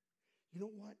 You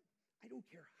know what? I don't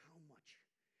care how much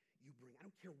you bring. I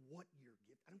don't care what your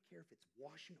gift. I don't care if it's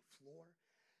washing a floor.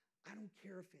 I don't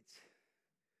care if it's,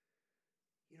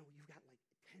 you've got like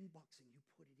 $10 and you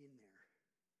put it in there,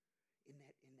 in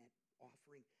that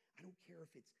offering. I don't care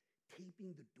if it's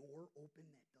taping the door open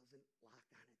that doesn't lock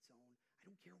on its own. I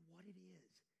don't care what it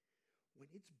is. When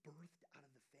it's birthed out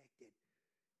of the fact that,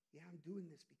 yeah, I'm doing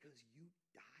this because you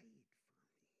died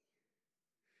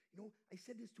for me. I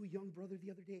said this to a young brother the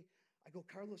other day. I go,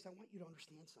 Carlos, I want you to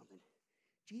understand something.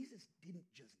 Jesus didn't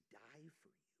just die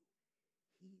for you.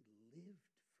 He lived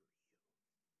for you.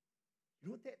 You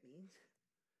know what that means?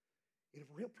 In a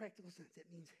real practical sense, that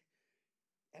means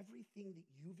everything that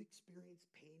you've experienced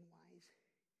pain-wise,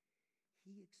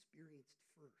 he experienced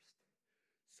first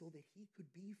so that he could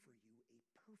be for you a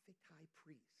perfect high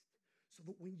priest. So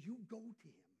that when you go to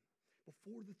him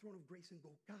before the throne of grace and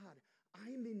go, God,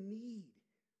 I'm in need.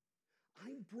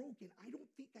 I'm broken. I don't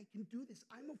think I can do this.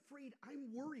 I'm afraid.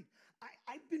 I'm worried.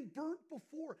 I've been burnt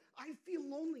before. I feel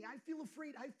lonely. I feel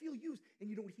afraid. I feel used. And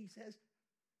you know what he says?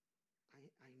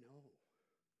 I know.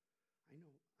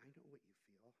 I know what you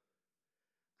feel.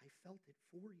 I felt it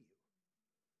for you.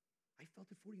 I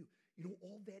felt it for you.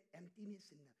 All that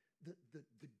emptiness and the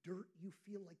dirt you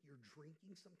feel like you're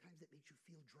drinking sometimes that makes you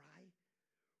feel dry.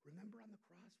 Remember on the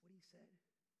cross what he said?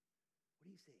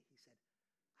 What did he say? He said, I'm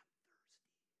thirsty.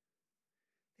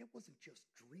 That wasn't just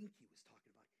drink he was talking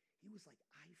about. He was like,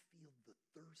 I feel the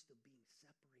thirst of being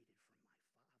separated from my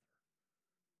Father.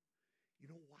 You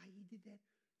know why he did that?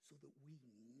 So that we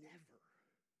never,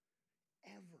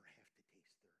 ever have to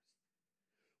taste thirst.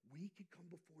 We could come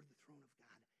before the throne of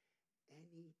God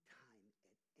any time,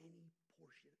 at any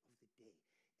portion of the day,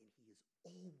 and he is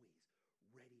always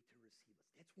ready to receive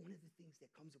us. That's one of the things that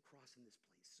comes across in this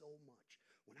place so much.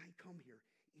 When I come here,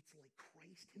 it's like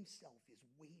Christ himself is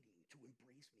waiting to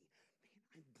embrace me. Man,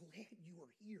 I'm glad you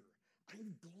are here.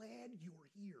 I'm glad you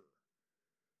are here.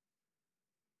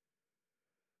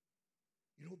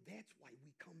 That's why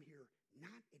we come here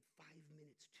not at 5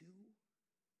 minutes to,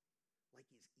 like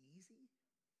is easy.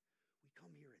 We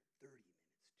come here at 30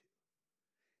 minutes to.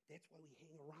 That's why we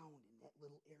hang around in that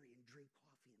little area and drink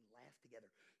coffee and laugh together.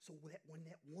 So that when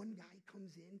that one guy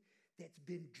comes in that's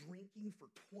been drinking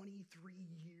for 23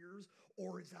 years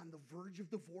or is on the verge of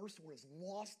divorce or has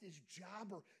lost his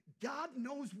job or God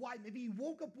knows why, maybe he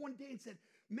woke up one day and said,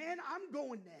 man, I'm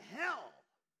going to hell.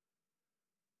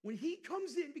 When he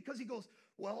comes in because he goes,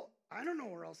 well, I don't know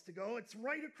where else to go. It's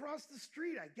right across the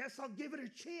street. I guess I'll give it a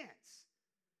chance.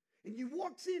 And he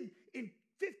walks in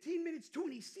 15 minutes to,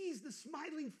 and he sees the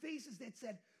smiling faces that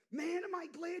said, man, am I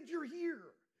glad you're here.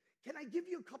 Can I give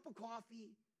you a cup of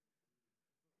coffee?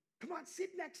 Come on, sit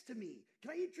next to me.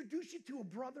 Can I introduce you to a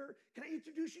brother? Can I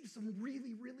introduce you to some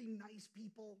really, really nice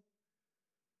people?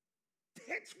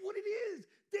 That's what it is.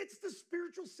 That's the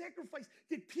spiritual sacrifice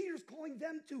that Peter's calling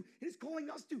them to and is calling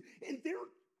us to. And they're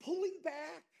pulling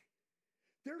back.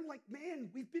 They're like, man,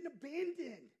 we've been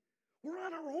abandoned. We're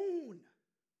on our own.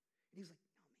 And he's like,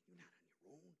 no, man, you're not on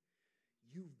your own.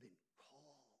 You've been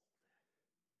called.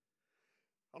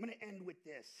 I'm going to end with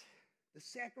this. The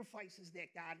sacrifices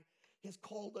that God has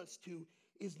called us to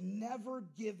is never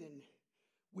given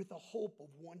with a hope of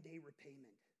one-day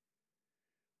repayment.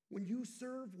 When you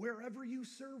serve, wherever you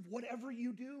serve, whatever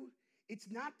you do,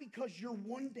 it's not because you're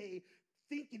one day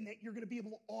thinking that you're going to be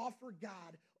able to offer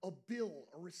God a bill,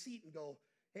 a receipt, and go,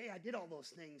 hey, I did all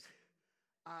those things.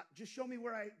 Just show me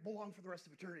where I belong for the rest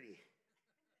of eternity.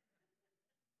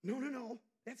 No.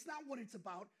 That's not what it's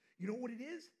about. You know what it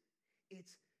is?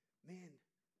 It's, man,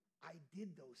 I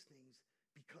did those things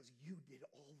because you did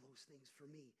all those things for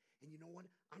me. And you know what?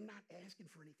 I'm not asking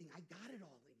for anything. I got it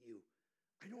all in you.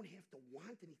 I don't have to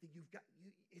want anything.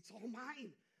 It's all mine.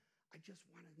 I just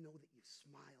want to know that you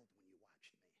smiled when you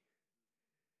watched me.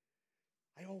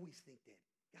 I always think that,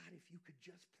 God, if you could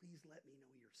just please let me know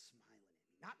you're smiling at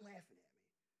me, not laughing at me.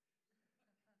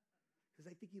 Because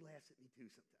I think he laughs at me too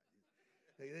sometimes.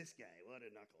 Like, this guy, what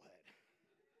a knucklehead.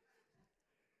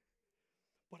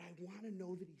 But I want to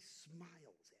know that he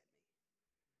smiles at me.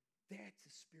 That's a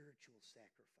spiritual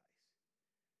sacrifice.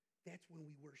 That's when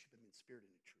we worship him in spirit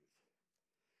and in truth.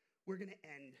 We're going to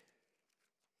end,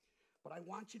 but I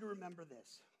want you to remember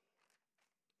this.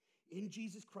 In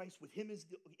Jesus Christ, with him as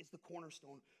the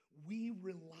cornerstone, we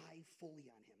rely fully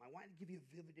on him. I want to give you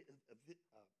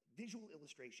a visual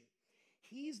illustration.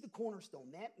 He's the cornerstone.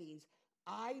 That means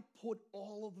I put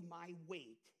all of my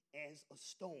weight as a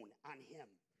stone on him.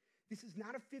 This is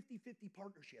not a 50-50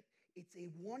 partnership. It's a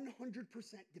 100%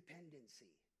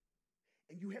 dependency.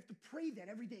 And you have to pray that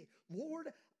every day.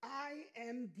 Lord, I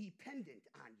am dependent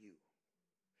on you.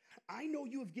 I know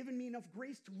you have given me enough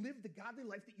grace to live the godly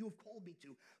life that you have called me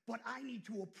to, but I need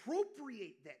to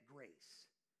appropriate that grace.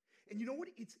 And you know what?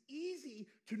 It's easy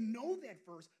to know that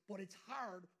verse, but it's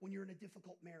hard when you're in a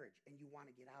difficult marriage and you want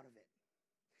to get out of it.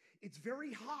 It's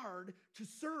very hard to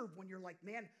serve when you're like,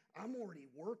 man, I'm already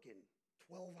working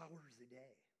 12 hours a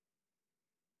day.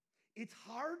 It's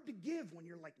hard to give when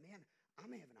you're like, man,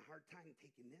 I'm having a hard time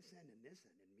taking this end and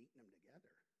meeting them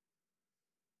together.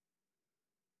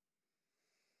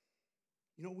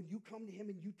 You know, when you come to him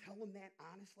and you tell him that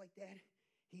honest like that,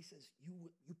 he says,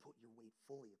 you put your weight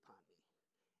fully upon me,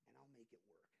 and I'll make it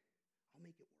work. I'll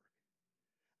make it work.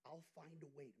 I'll find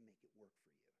a way to make it work for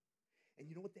you. And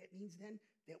you know what that means then?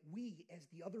 That we, as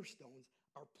the other stones,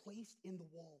 are placed in the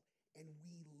wall, and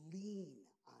we lean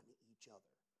on each other.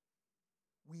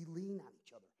 We lean on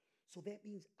each other. So that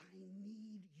means I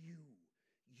need you.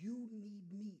 You need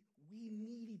me. We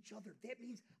need each other. That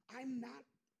means I'm not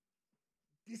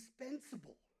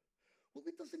dispensable. Well,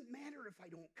 it doesn't matter if I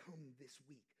don't come this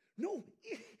week. No,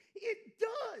 it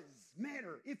does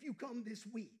matter if you come this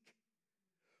week.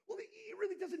 Well, it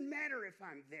really doesn't matter if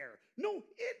I'm there. No,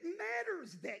 it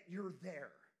matters that you're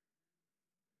there.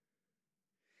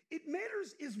 It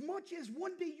matters as much as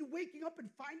one day you waking up and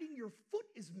finding your foot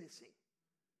is missing.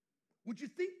 Would you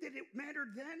think that it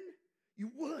mattered then?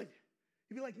 You would.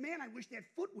 You'd be like, man, I wish that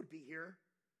foot would be here.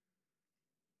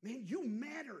 Man, you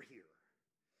matter here.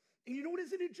 And you know what?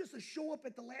 Isn't it just a show up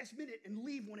at the last minute and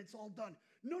leave when it's all done?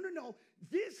 No.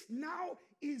 This now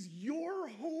is your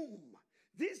home.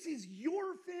 This is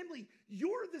your family.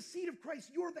 You're the seed of Christ.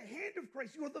 You're the hand of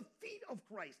Christ. You're the feet of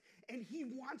Christ. And he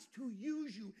wants to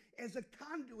use you as a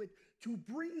conduit to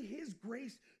bring his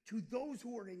grace to those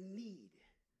who are in need.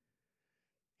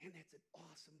 And that's an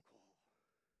awesome call.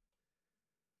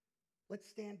 Let's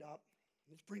stand up.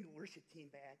 Let's bring the worship team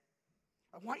back.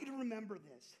 I want you to remember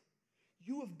this.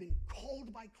 You have been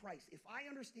called by Christ. If I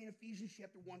understand Ephesians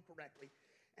chapter 1 correctly,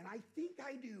 and I think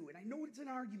I do, and I know it's an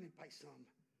argument by some,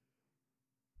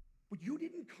 but you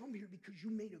didn't come here because you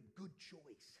made a good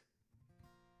choice.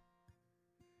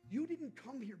 You didn't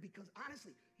come here because,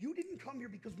 honestly, you didn't come here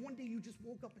because one day you just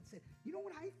woke up and said, you know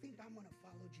what, I think I'm going to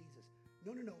follow Jesus.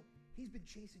 No. He's been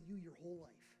chasing you your whole life.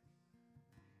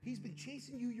 He's been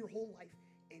chasing you your whole life,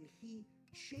 and he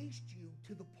chased you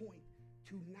to the point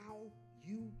to now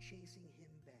you chasing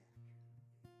him back.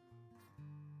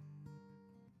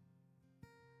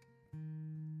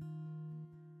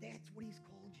 That's what he's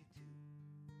called you to.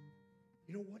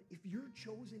 You know what? If you're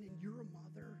chosen and you're a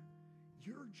mother,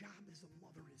 your job as a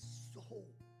mother is so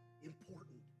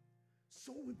important.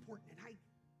 So important. And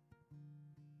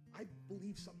I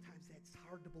believe sometimes that's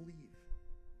hard to believe.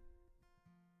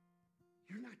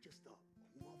 You're not just a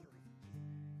mother of a kid.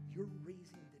 You're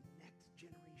raising the next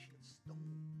generation of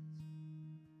stones.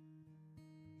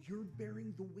 You're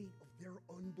bearing the weight of their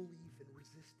unbelief and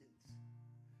resistance,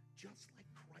 just like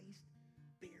Christ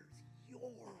bears your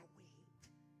weight.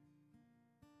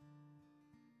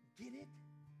 Get it?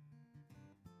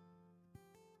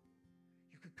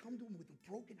 You could come to him with a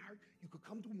broken heart. You could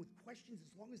come to him with questions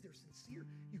as long as they're sincere.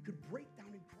 You could break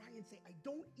down and cry and say, I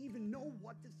don't even know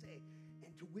what to say.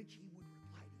 And to which he would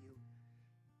reply to you,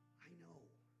 I know.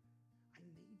 I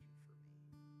made you for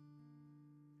me.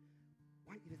 I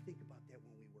want you to think about that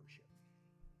when we worship.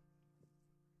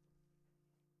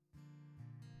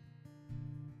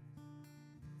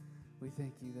 We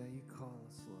thank you that you call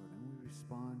us, Lord, and we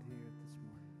respond here this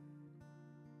morning.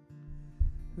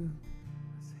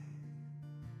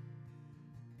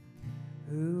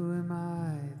 Who am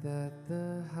I that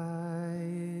the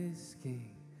highest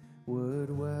King would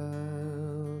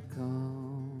welcome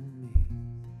me?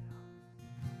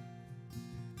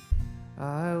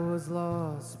 I was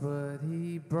lost, but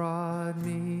he brought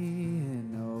me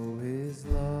in. Oh, his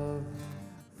love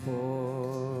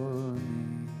for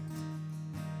me.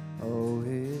 Oh,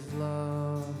 his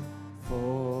love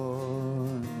for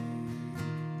me.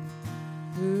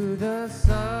 Who the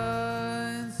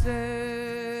Son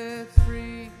sets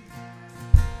free,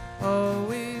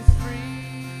 oh, is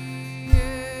free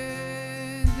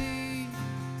indeed.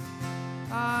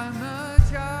 I'm a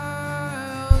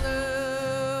child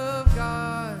of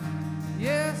God,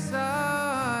 yes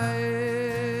I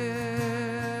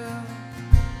am.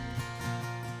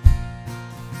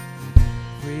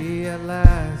 Free at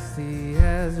last, he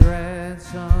has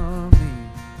ransomed me.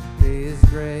 His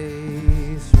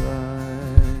grace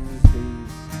runs deep.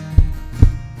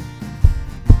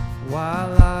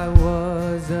 While I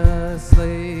was a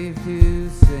slave to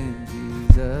sin,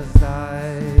 Jesus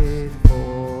died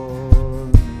for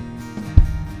me.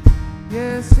 Yeah.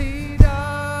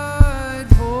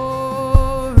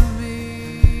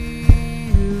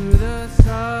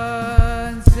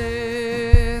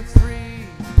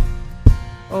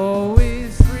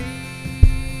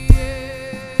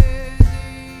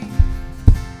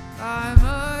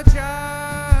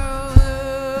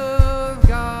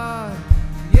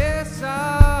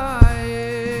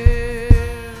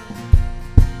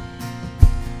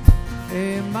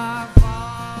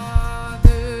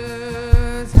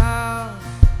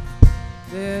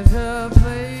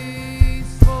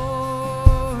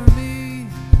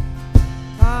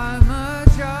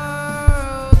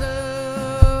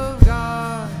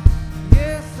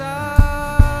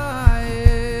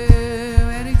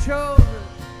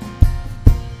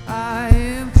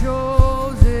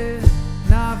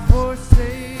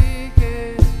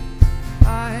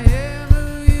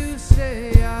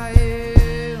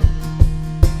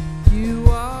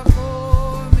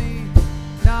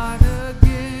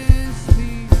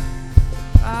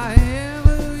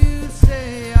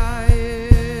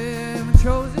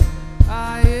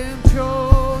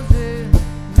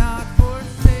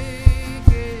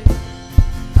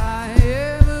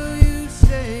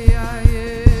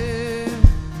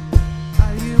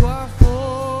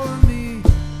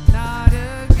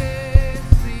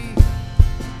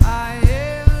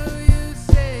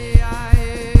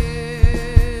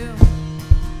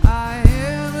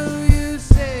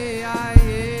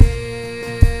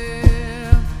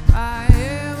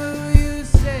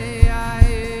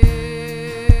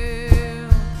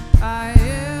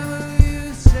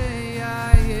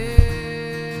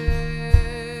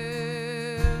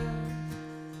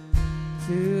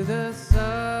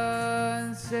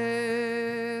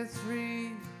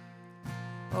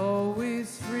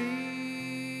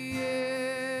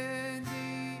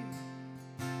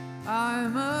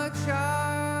 I'm a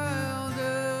child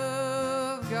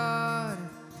of God.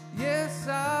 Yes,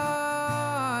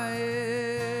 I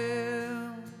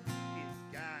am. Praise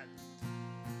God.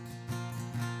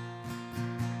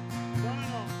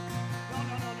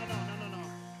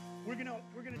 No.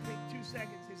 We're gonna take 2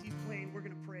 seconds as he's playing. We're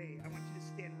gonna pray. I want you to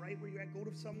stand right where you're at. Go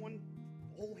to someone,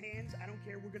 hold hands. I don't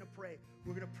care. We're gonna pray.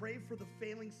 We're gonna pray for the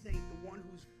failing saint, the one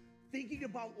who's thinking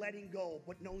about letting go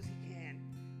but knows he can.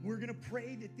 We're gonna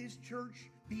pray that this church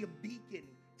be a beacon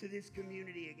to this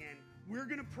community again. We're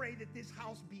gonna pray that this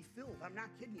house be filled. I'm not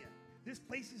kidding you. This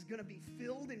place is going to be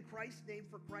filled in Christ's name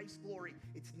for Christ's glory.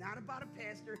 It's not about a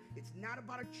pastor. It's not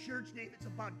about a church name. It's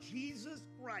about Jesus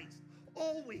Christ,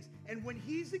 always. And when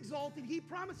he's exalted, he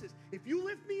promises, if you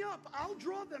lift me up, I'll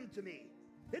draw them to me.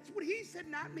 That's what he said,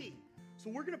 not me. So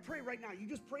we're going to pray right now. You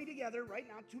just pray together right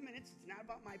now, 2 minutes. It's not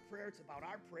about my prayer. It's about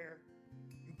our prayer.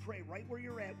 You pray right where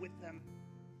you're at with them.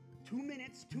 2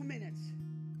 minutes, 2 minutes.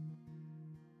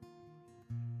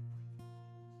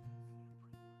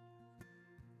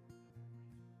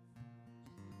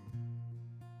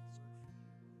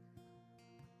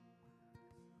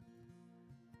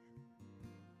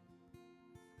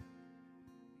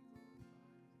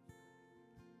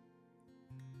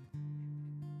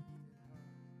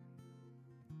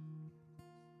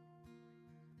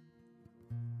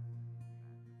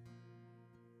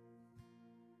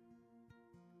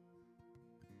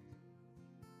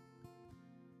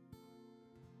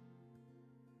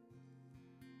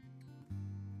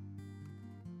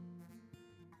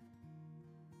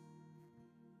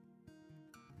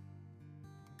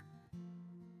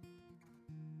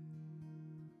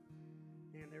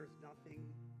 And there's nothing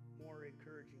more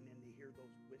encouraging than to hear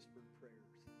those whispered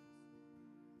prayers.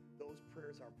 Those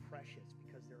prayers are precious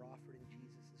because they're offered in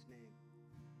Jesus' name.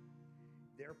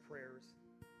 They're prayers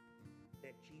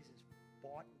that Jesus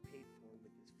bought and paid for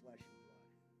with his flesh and blood.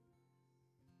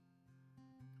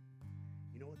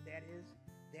 You know what that is?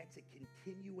 That's a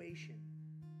continuation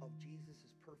of Jesus'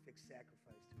 perfect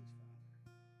sacrifice to his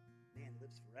Father. Man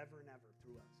lives forever and ever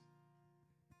through us.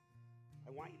 I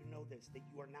want you to know this, that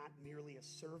you are not merely a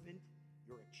servant,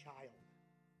 you're a child.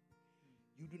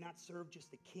 You do not serve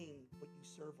just a king, but you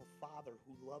serve a Father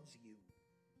who loves you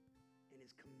and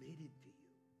is committed to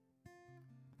you.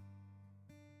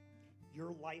 Your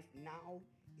life now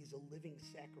is a living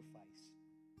sacrifice.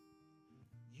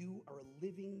 You are a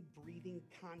living, breathing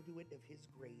conduit of his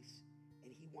grace,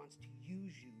 and he wants to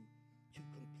use you to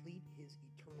complete his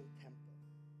eternal temple.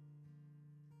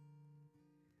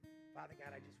 Father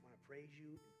God, I just want to praise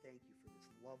you and thank you for this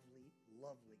lovely,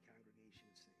 lovely congregation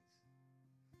of saints.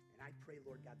 And I pray,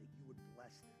 Lord God, that you would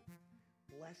bless them.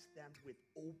 Bless them with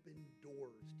open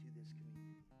doors to this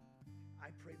community.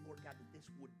 I pray, Lord God, that this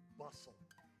would bustle,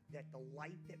 that the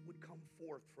light that would come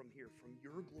forth from here, from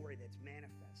your glory that's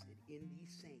manifested in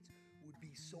these saints, would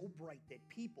be so bright that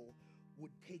people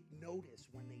would take notice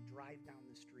when they drive down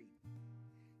the street.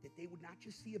 That they would not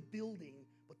just see a building,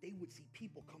 but they would see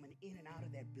people coming in and out of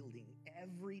that building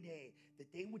every day. That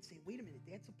they would say, wait a minute,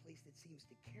 that's a place that seems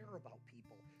to care about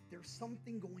people. There's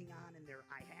something going on in there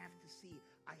I have to see.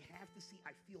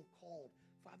 I feel called.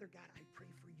 Father God, I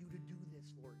pray for you to do this,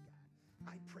 Lord God.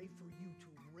 I pray for you to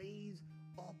raise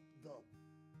up the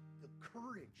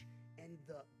courage and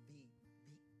the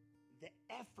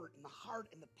effort and the heart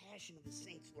and the passion of the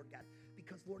saints, Lord God.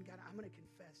 Because, Lord God, I'm going to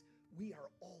confess, we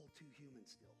are all too human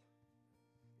still.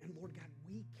 And Lord God,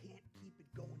 we can't keep it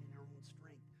going in our own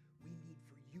strength. We need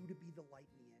for you to be the light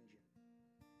in the engine.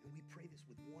 And we pray this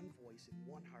with one voice and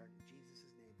one heart in Jesus'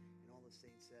 name. And all the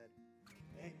saints said,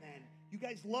 amen. You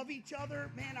guys love each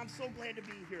other? Man, I'm so glad to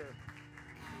be here.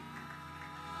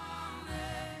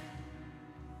 Amen.